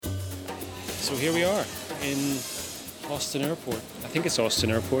So here we are in Austin Airport. I think it's Austin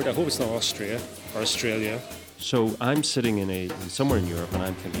Airport. I hope it's not Austria or Australia. So I'm sitting in somewhere in Europe, and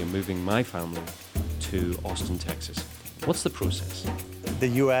I'm thinking of moving my family to Austin, Texas. What's the process? The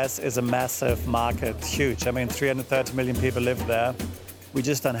US is a massive market, huge. I mean, 330 million people live there. We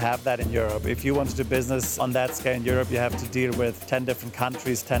just don't have that in Europe. If you want to do business on that scale in Europe, you have to deal with 10 different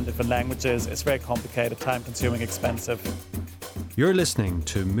countries, 10 different languages. It's very complicated, time-consuming, expensive. You're listening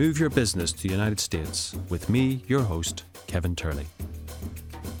to Move Your Business to the United States with me, your host, Kevin Turley.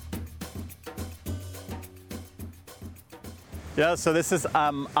 Yeah, so this is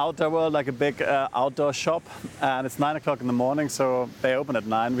Outdoor World, like a big outdoor shop, and it's 9 o'clock in the morning, so they open at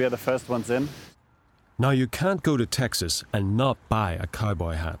 9. We are the first ones in. Now, you can't go to Texas and not buy a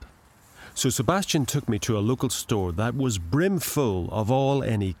cowboy hat. So Sebastian took me to a local store that was brimful of all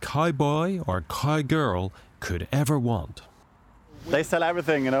any cowboy or cowgirl could ever want. They sell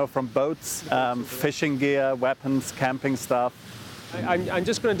everything, from boats, fishing gear, weapons, camping stuff. I'm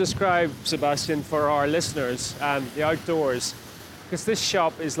just going to describe, Sebastian, for our listeners, the outdoors, because this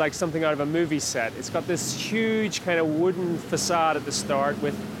shop is like something out of a movie set. It's got this huge kind of wooden facade at the start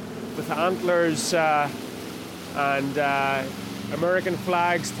with antlers and American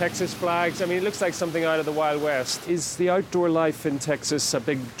flags, Texas flags. I mean, it looks like something out of the Wild West. Is the outdoor life in Texas a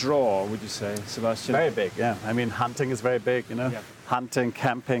big draw, would you say, Sebastian? Very big, yeah. I mean, hunting is very big, Yeah. Hunting,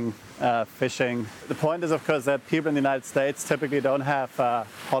 camping, fishing. The point is, of course, that people in the United States typically don't have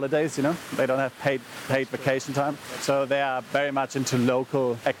holidays, They don't have paid vacation time. So they are very much into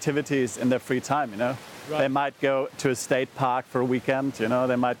local activities in their free time, Right. They might go to a state park for a weekend,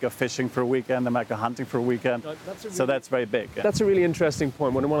 They might go fishing for a weekend. They might go hunting for a weekend. So that's very big. Yeah. That's a really interesting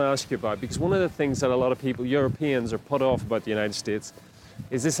point, what I want to ask you about, because one of the things that a lot of people, Europeans, are put off about the United States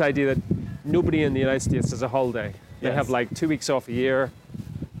is this idea that nobody in the United States has a holiday. They Yes. have like 2 weeks off a year,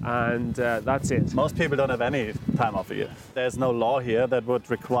 and that's it. Most people don't have any time off a year. There's no law here that would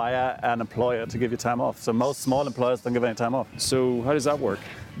require an employer to give you time off. So most small employers don't give any time off. So how does that work?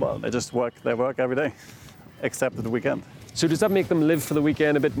 Well, they just work every day, except at the weekend. So does that make them live for the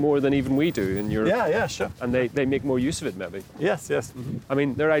weekend a bit more than even we do in Europe? Yeah, sure. And they make more use of it, maybe? Yes. Mm-hmm. I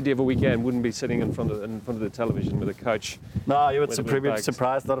mean, their idea of a weekend wouldn't be sitting in front of the television with a couch. No, you would with be bags.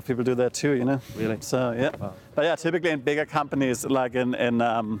 surprised. A lot of people do that too, Really? So, yeah. Wow. But yeah, typically in bigger companies, like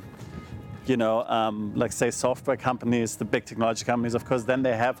like say software companies, the big technology companies, of course, then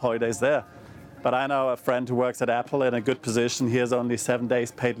they have holidays there. But I know a friend who works at Apple in a good position. He has only 7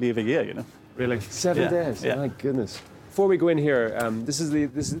 days paid leave a year, Really? 7 days? Yeah. My goodness. Before we go in here,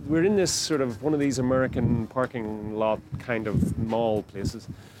 we're in this sort of one of these American parking lot kind of mall places.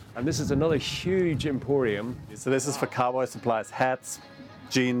 And this is another huge emporium. So this is for cowboy supplies, hats,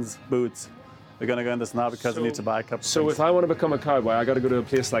 jeans, boots. We're going to go in this now because we need to buy a couple So things. if I want to become a cowboy, I got to go to a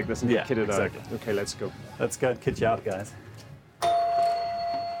place like this and get kitted exactly. out. Okay, let's go. Let's go and kit you out, guys.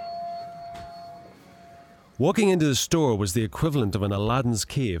 Walking into the store was the equivalent of an Aladdin's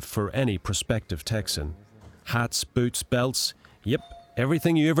cave for any prospective Texan. Hats, boots, belts, yep,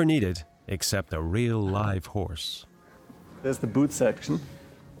 everything you ever needed, except a real live horse. There's the boot section.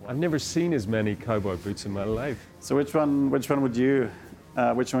 I've never seen as many cowboy boots in my life. So which one would you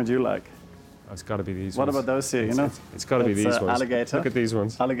like? Oh, it's got to be these What ones. about those here, It's got to be That's, these ones. alligator. Look at these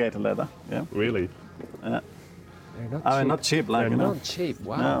ones. Alligator leather, yeah. Really? Yeah. They're not I mean, cheap. not cheap, They're not cheap.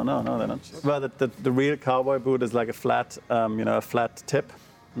 Wow. No, they're not cheap. Well, the real cowboy boot is like a flat, a flat tip,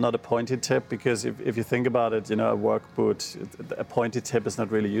 not a pointed tip, because if you think about it, a work boot, a pointed tip is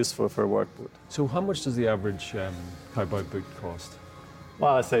not really useful for a work boot. So how much does the average cowboy boot cost?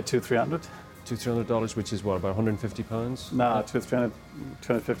 Well, I say $200-300. $200-300, which is what, about 150 pounds? No, $250.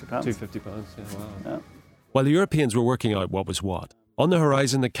 £250, yeah, wow. Yeah. While the Europeans were working out what was what, on the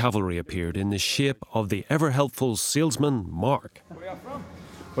horizon the cavalry appeared in the shape of the ever-helpful salesman Mark. Where are you from?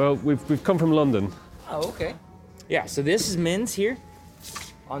 Well, we've come from London. Oh, okay. Yeah, so this is men's here.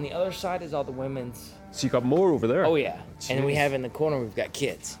 On the other side is all the women's. So you got more over there. Oh, yeah. And then we have in the corner, we've got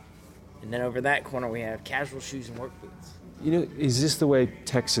kids. And then over that corner, we have casual shoes and work boots. Is this the way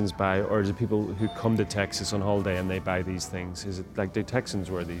Texans buy, or is it people who come to Texas on holiday and they buy these things? Is it like the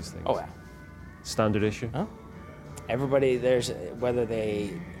Texans wear these things? Oh, yeah. Standard issue? Huh? Everybody, whether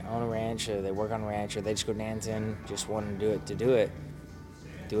they own a ranch or they work on a ranch or they just go dancing, just want to do it.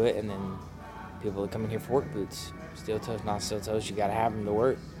 And then people that come in here for work boots, steel toes, not steel toes, you got to have them to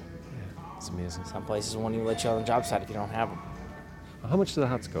work. Yeah, it's amazing. Some places won't even let you on the job site if you don't have them. How much do the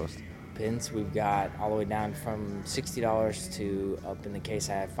hats cost? Pins, we've got all the way down from $60 to up in the case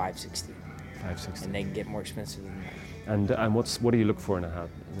I have $560. $560. And they can get more expensive than that. And what do you look for in a hat?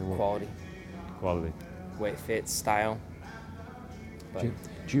 Quality, Quality. way it fits, style. But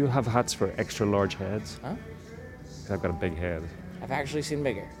Do you have hats for extra large heads? Huh? 'Cause I've got a big head. I've actually seen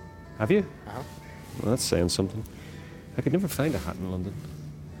bigger. Have you? Uh-huh. Well, that's saying something. I could never find a hat in London.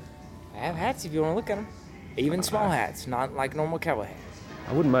 I have hats if you want to look at them. Even small hats, not like normal cowboy hats.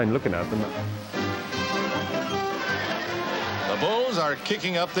 I wouldn't mind looking at them. The Bulls are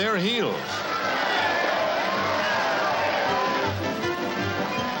kicking up their heels.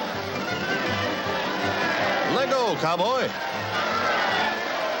 Let go, Cowboy.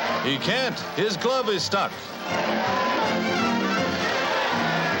 He can't. His glove is stuck.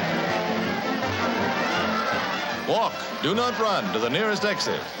 Walk. Do not run to the nearest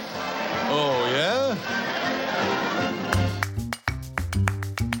exit. Oh, yeah?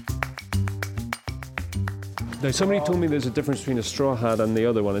 Now, somebody told me there's a difference between a straw hat and the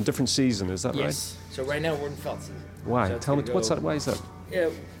other one, a different season. Is that Yes. So right now we're in felt season. right? Why? So it's Tell me, gonna what's go- that? Why is that? Yeah,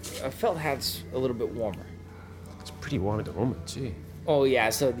 a felt hat's a little bit warmer. It's pretty warm at the moment. Gee. Oh yeah,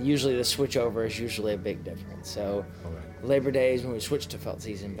 so usually the switch over is usually a big difference. So Labor Day is when we switch to felt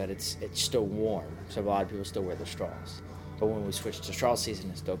season, but it's still warm, so a lot of people still wear their straws. But when we switch to straw season,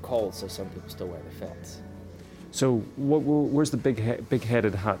 it's still cold, so some people still wear their felts. So, where's the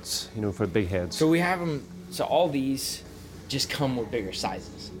big-headed hats? You know, for big heads. So we have them. So all these just come with bigger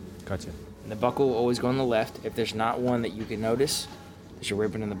sizes. Gotcha. And the buckle will always go on the left. If there's not one that you can notice, there's a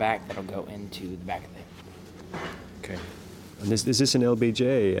ribbon in the back that'll go into the back of the head. Okay. And is this an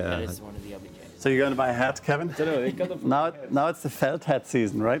LBJ? That is one of the LBJs. So you're going to buy a hat, Kevin? I don't know. They got them from Now it's the felt hat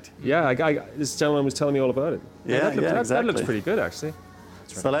season, right? Yeah, this gentleman was telling me all about it. Yeah, that yeah, That exactly. looks pretty good, actually.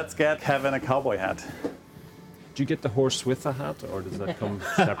 So let's get Kevin a cowboy hat. Do you get the horse with the hat, or does that come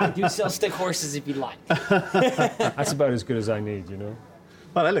separate? You sell stick horses if you like. That's about as good as I need, you know.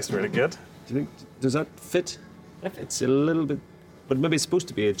 Well, that looks really good. Do you think, does that fit? It's a little bit, but maybe it's supposed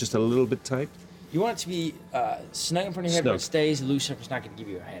to be just a little bit tight. You want it to be snug in front of your head, but Snug. it stays loose so it's not going to give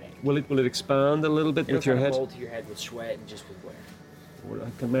you a headache. Will it expand a little bit It'll with your kind head? of mold to your head with sweat and just with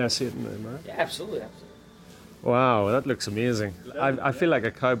wear. May I see it in the mirror? Yeah, absolutely. Wow, that looks amazing. I feel like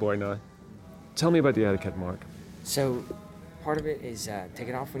a cowboy now. Tell me about the etiquette, Mark. So, part of it is take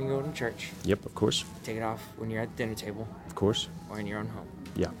it off when you go to church. Yep, of course. Take it off when you're at the dinner table Of course. or in your own home.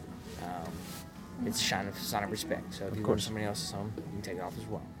 Yeah. It's a sign of respect. So if you go to course. somebody else's home, you can take it off as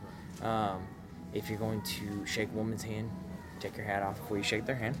well. If you're going to shake a woman's hand, take your hat off before you shake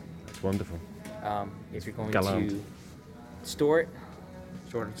their hand. That's wonderful. If you're going Gallant. to store it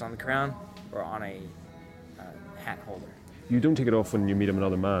on the crown or on a hat holder. You don't take it off when you meet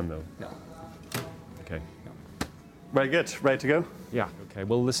another man, though. No. Okay. Very good. Ready to go? Yeah. Okay.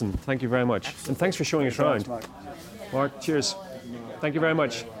 Well, listen. Thank you very much, and thanks for showing us around. Mark, cheers. Thank you very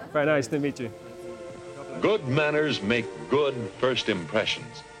much. Very nice to meet you. Good manners make good first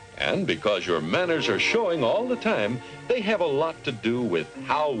impressions. And because your manners are showing all the time, they have a lot to do with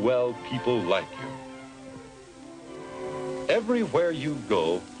how well people like you. Everywhere you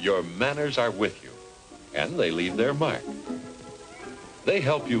go, your manners are with you, and they leave their mark. They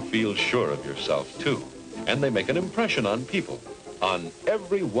help you feel sure of yourself, too, and they make an impression on people, on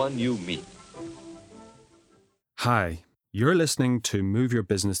everyone you meet. Hi, you're listening to Move Your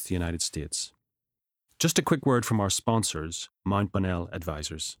Business to the United States. Just a quick word from our sponsors, Mount Bonnell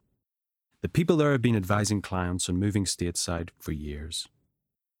Advisors. The people there have been advising clients on moving stateside for years.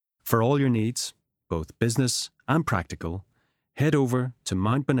 For all your needs, both business and practical, head over to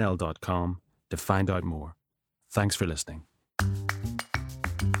mountbonnell.com to find out more. Thanks for listening.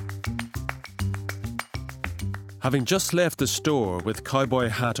 Having just left the store with cowboy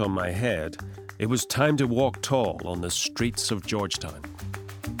hat on my head, it was time to walk tall on the streets of Georgetown.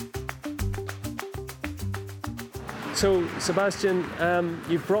 So, Sebastian,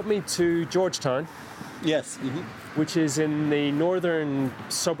 you've brought me to Georgetown, Yes. which is in the northern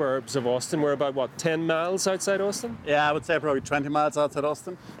suburbs of Austin. We're about, 10 miles outside Austin? Yeah, I would say probably 20 miles outside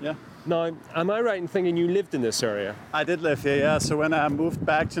Austin. Yeah. Now, am I right in thinking you lived in this area? I did live here, yeah. So when I moved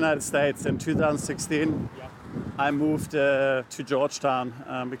back to the United States in 2016, I moved to Georgetown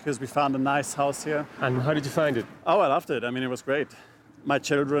because we found a nice house here. And how did you find it? Oh, I loved it. I mean, it was great. My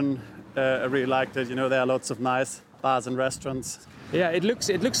children really liked it. You know, there are lots of nice bars and restaurants. Yeah, it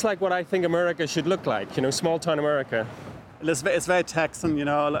looks like what I think America should look like, you know, small town America. It's very Texan, you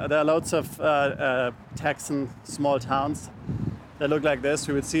know. There are lots of Texan small towns that look like this.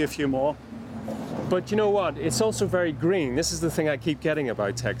 We would see a few more. But you know what? It's also very green. This is the thing I keep getting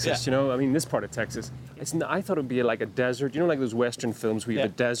about Texas, Yeah. you know? I mean, this part of Texas. I thought it would be like a desert. You know, like those Western films where you have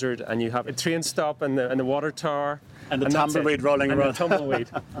a Yeah. desert and you have a train stop and the water tower. And the that's it. tumbleweed rolling and around. The tumbleweed.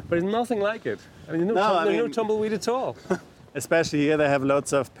 But it's nothing like it. I mean, there's no tumbleweed at all. Especially here, they have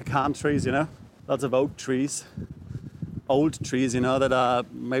lots of pecan trees, you know, lots of oak trees. old trees, you know, that are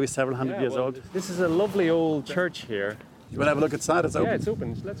maybe several hundred years old. This is a lovely old church here. You want to have a look inside? It's open. Yeah, it's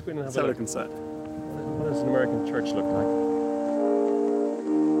open. Let's go in and Let's have have a a look inside. What does an American church look like?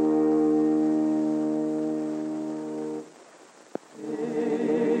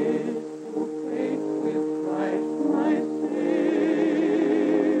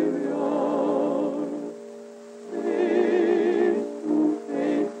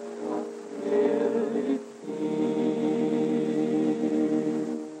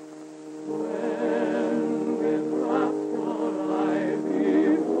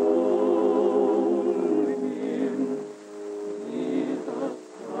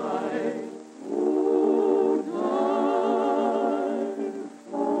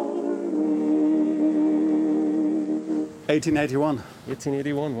 (1881).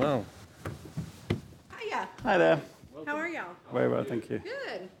 1881, wow. Hiya. Hi there. How are y'all? Very well, thank you.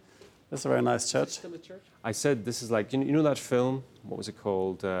 Good. This is a very nice church. I said this is like, you know that film? What was it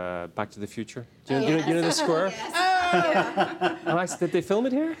called? Back to the Future? Do you know the square? Oh, did they film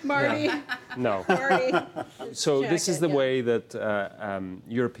it here? Marty. No. Marty. So this is the yeah. way that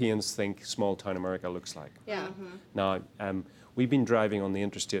Europeans think small town America looks like. Yeah. Now, we've been driving on the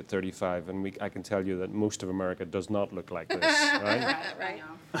Interstate 35, and I can tell you that most of America does not look like this, right? Right.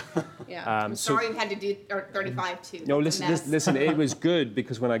 Yeah. I'm sorry we had to do 35 too. No, It's a mess. listen. It was good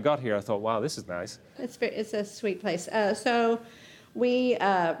because when I got here, I thought, wow, this is nice. It's a sweet place. So we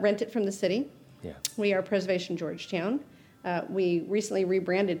rent it from the city. Yeah. We are Preservation Georgetown. We recently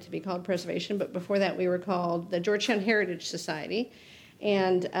rebranded to be called Preservation, but before that we were called the Georgetown Heritage Society.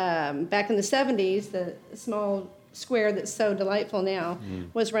 And back in the 70s, the small square that's so delightful now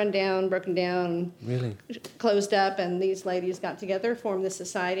was run down, broken down, Really? closed up, and these ladies got together, formed this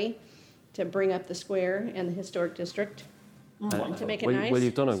society to bring up the square and the historic district to make it nice. Well,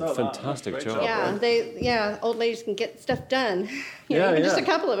 you've done a fantastic job. Yeah, old ladies can get stuff done. Yeah, Just yeah. a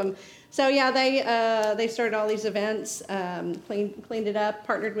couple of them. So yeah, they started all these events, cleaned it up,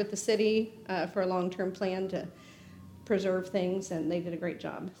 partnered with the city for a long-term plan to preserve things, and they did a great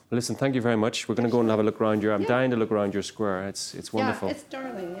job. Well, listen, thank you very much. We're going to go and have a look around your. I'm dying to look around your square. It's wonderful. Yeah, it's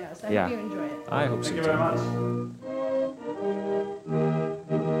darling. Yes, I Yeah. hope you enjoy it. I hope so. Thank you very much.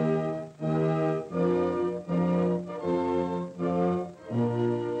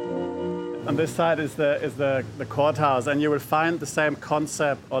 On this side is the courthouse, and you will find the same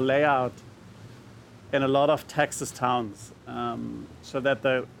concept or layout in a lot of Texas towns. So that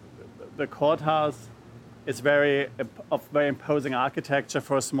the courthouse is very imposing architecture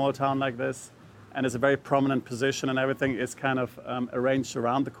for a small town like this, and it's a very prominent position, and everything is kind of arranged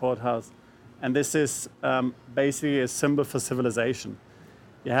around the courthouse. And this is basically a symbol for civilization.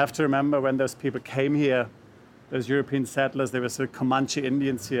 You have to remember when those people came here, those European settlers, there were sort of Comanche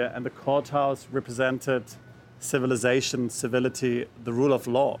Indians here, and the courthouse represented civilization, civility, the rule of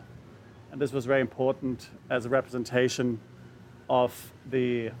law. And this was very important as a representation of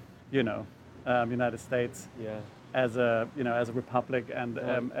the, United States Yeah. as a republic and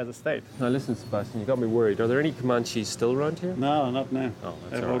as a state. Now listen, Sebastian, you got me worried. Are there any Comanches still around here? No, not now. Oh,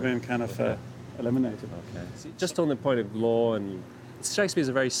 that's They've all all right. been kind of eliminated. Okay. See, just on the point of law, and it strikes me as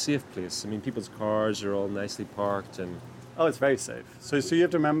a very safe place. I mean, people's cars are all nicely parked, and Oh, it's very safe. So you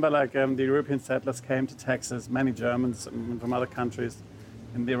have to remember, the European settlers came to Texas, many Germans from other countries,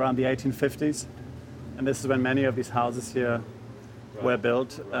 around the 1850s, and this is when many of these houses here were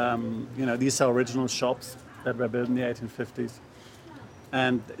built. These are original shops that were built in the 1850s,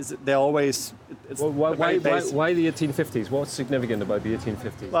 and they're always. It's why why the 1850s? What's significant about the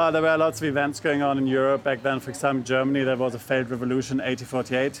 1850s? Well, there were lots of events going on in Europe back then. For example, in Germany, there was a failed revolution,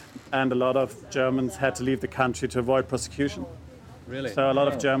 1848, and a lot of Germans had to leave the country to avoid prosecution. Really? So a lot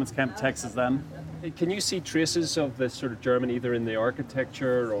of Germans came to Texas then. Can you see traces of this sort of German either in the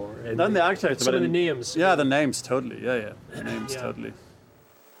architecture or in Not in the architecture, some but of the in- names? Yeah, the names, totally. Yeah. The names, totally.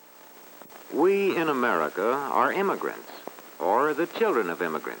 We in America are immigrants, or the children of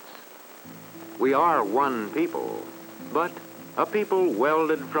immigrants. We are one people, but a people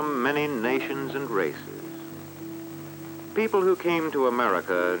welded from many nations and races. People who came to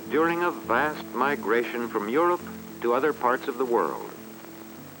America during a vast migration from Europe to other parts of the world.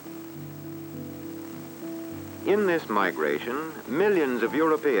 In this migration, millions of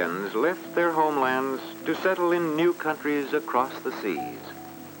Europeans left their homelands to settle in new countries across the seas.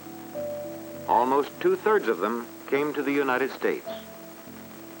 Almost 2/3 of them came to the United States.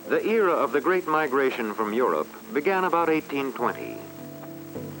 The era of the Great Migration from Europe began about 1820.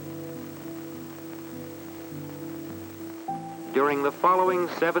 During the following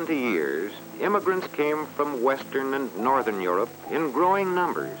 70 years, immigrants came from Western and Northern Europe in growing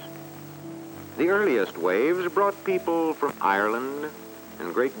numbers. The earliest waves brought people from Ireland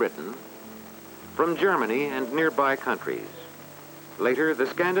and Great Britain, from Germany and nearby countries. Later, the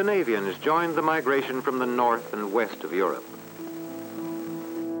Scandinavians joined the migration from the north and west of Europe.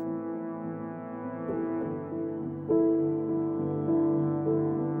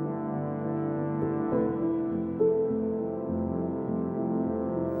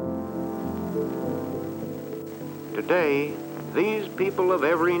 Today, these people of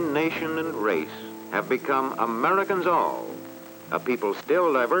every nation and race have become Americans all, a people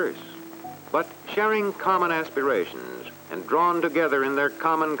still diverse, but sharing common aspirations and drawn together in their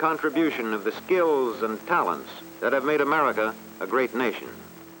common contribution of the skills and talents that have made America a great nation.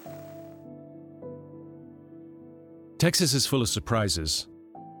 Texas is full of surprises,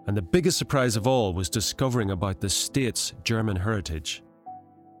 and the biggest surprise of all was discovering about the state's German heritage.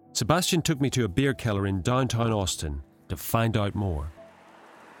 Sebastian took me to a beer keller in downtown Austin to find out more.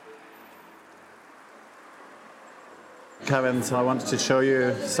 Kevin, so I wanted to show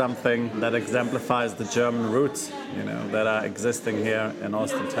you something that exemplifies the German roots, that are existing here in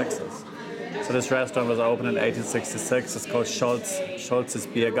Austin, Texas. So this restaurant was opened in 1866. It's called Scholz's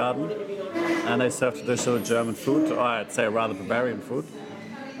Beer Garden. And they serve traditional German food, or I'd say rather Bavarian food.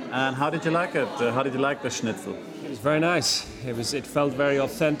 And how did you like it? How did you like the schnitzel? It was very nice. It felt very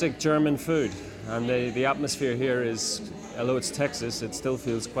authentic German food. And the atmosphere here is, although it's Texas, it still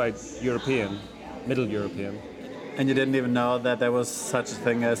feels quite European, Middle European. And you didn't even know that there was such a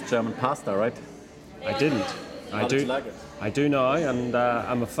thing as German pasta, right? I didn't. How did you like it? I do now, and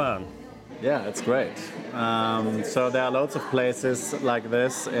I'm a fan. Yeah, it's great. So there are loads of places like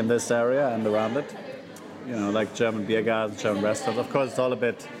this in this area and around it. Like German beer gardens, German restaurants. Of course, it's all a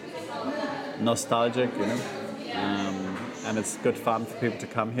bit nostalgic, and it's good fun for people to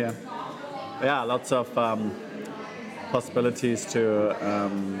come here. Yeah, lots of possibilities to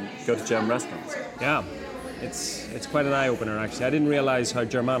go to German restaurants. Yeah. It's quite an eye-opener, actually. I didn't realize how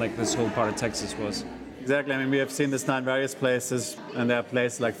Germanic this whole part of Texas was. Exactly. I mean, we have seen this now in various places, and there are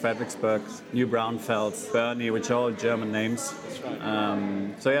places like Fredericksburg, New Braunfels, Bernie, which are all German names.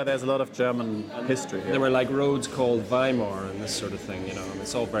 So yeah, there's a lot of German history here. There were like roads called Weimar and this sort of thing, and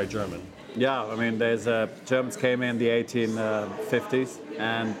it's all very German. Yeah, I mean, Germans came in the 1850s,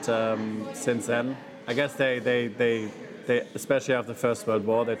 and since then, I guess they, especially after the First World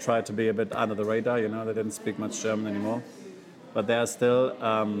War, they tried to be a bit under the radar, they didn't speak much German anymore. But there are still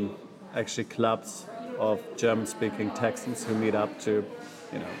actually clubs of German-speaking Texans who meet up to,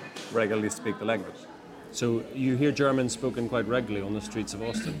 regularly speak the language. So you hear German spoken quite regularly on the streets of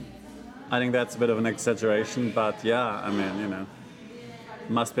Austin? I think that's a bit of an exaggeration, but yeah, I mean,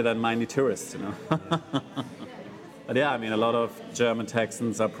 must be that many tourists, But yeah, I mean, a lot of German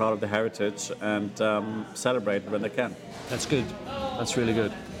Texans are proud of the heritage and celebrate when they can. That's good. That's really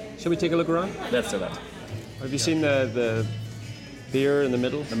good. Shall we take a look around? Let's do that. Have you seen the beer in the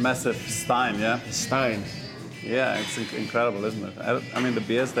middle? The massive Stein, yeah? Stein. Yeah, it's incredible, isn't it? I mean, the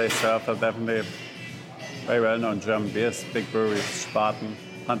beers they serve are definitely very well-known German beers. Big breweries, Spaten,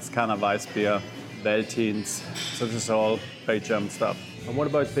 Hans Kanner Weissbier, Veltins. So this is all very German stuff. And what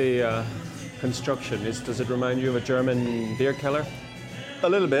about the construction? Does it remind you of a German beer keller? A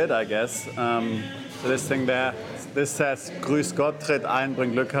little bit, I guess. So this thing there, this says Grüß Gott, tritt ein,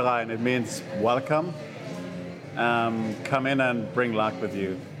 bring Glück herein. It means welcome. Come in and bring luck with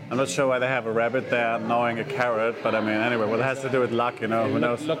you. I'm not sure why they have a rabbit there gnawing a carrot, but I mean, anyway, well, it has to do with luck, who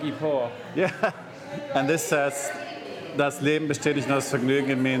knows? Lucky paw. Yeah. And this says, das Leben besteht nicht nur aus Vergnügen.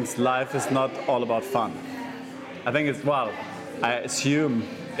 It means life is not all about fun. I think I assume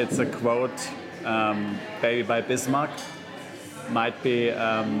it's a quote, maybe by Bismarck. Might be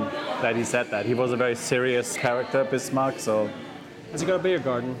that he said that. He was a very serious character, Bismarck, so... Has he got a beer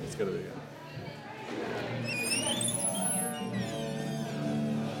garden? It's got a beer garden.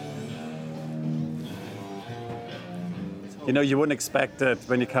 You wouldn't expect it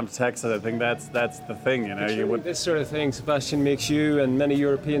when you come to Texas. I think that's the thing, You would. This sort of thing, Sebastian, makes you and many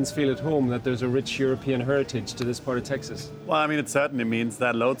Europeans feel at home that there's a rich European heritage to this part of Texas. Well, I mean, it certainly means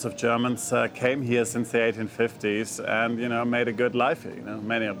that loads of Germans came here since the 1850s and, made a good life here,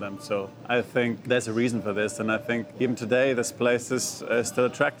 many of them. So I think there's a reason for this, and I think even today this place is still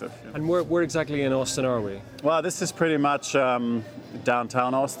attractive. And where exactly in Austin are we? Well, this is pretty much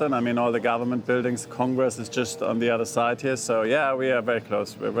downtown Austin. I mean, all the government buildings, Congress is just on the other side here. So yeah, we are very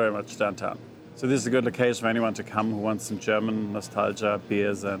close. We're very much downtown. So this is a good location for anyone to come who wants some German nostalgia,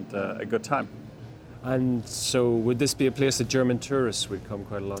 beers, and a good time. And so would this be a place that German tourists would come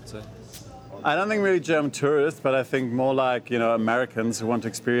quite a lot to? I don't think really German tourists, but I think more like, Americans who want to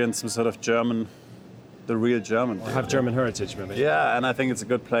experience some sort of German, the real German. Or have German heritage, maybe. Yeah, and I think it's a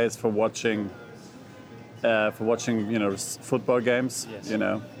good place for watching for watching, football games.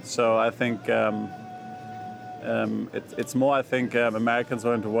 Yes. So I think it's more. I think Americans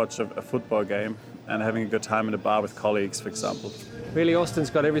wanting to watch a football game and having a good time in a bar with colleagues, for example. Really, Austin's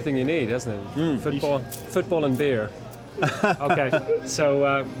got everything you need, hasn't it? Football and beer. Okay,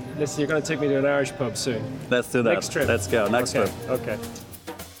 so listen, you're going to take me to an Irish pub soon. Let's do that. Next trip. Let's go. Next trip. Okay.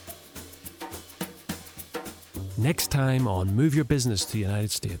 Next time on Move Your Business to the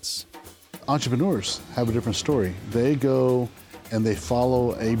United States. Entrepreneurs have a different story. They go and they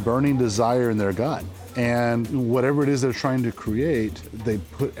follow a burning desire in their gut. And whatever it is they're trying to create, they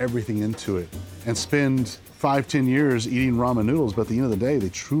put everything into it and spend 5-10 years eating ramen noodles, but at the end of the day, they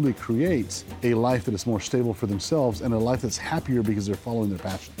truly create a life that is more stable for themselves and a life that's happier because they're following their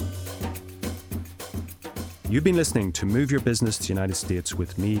passion. You've been listening to Move Your Business to the United States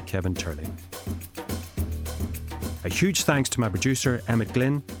with me, Kevin Turley. A huge thanks to my producer, Emmett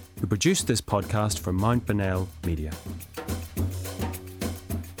Glynn, who produced this podcast for Mount Bonnell Media.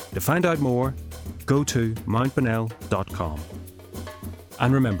 To find out more, go to mountbonnell.com.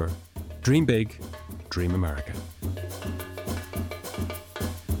 And remember, dream big, dream America.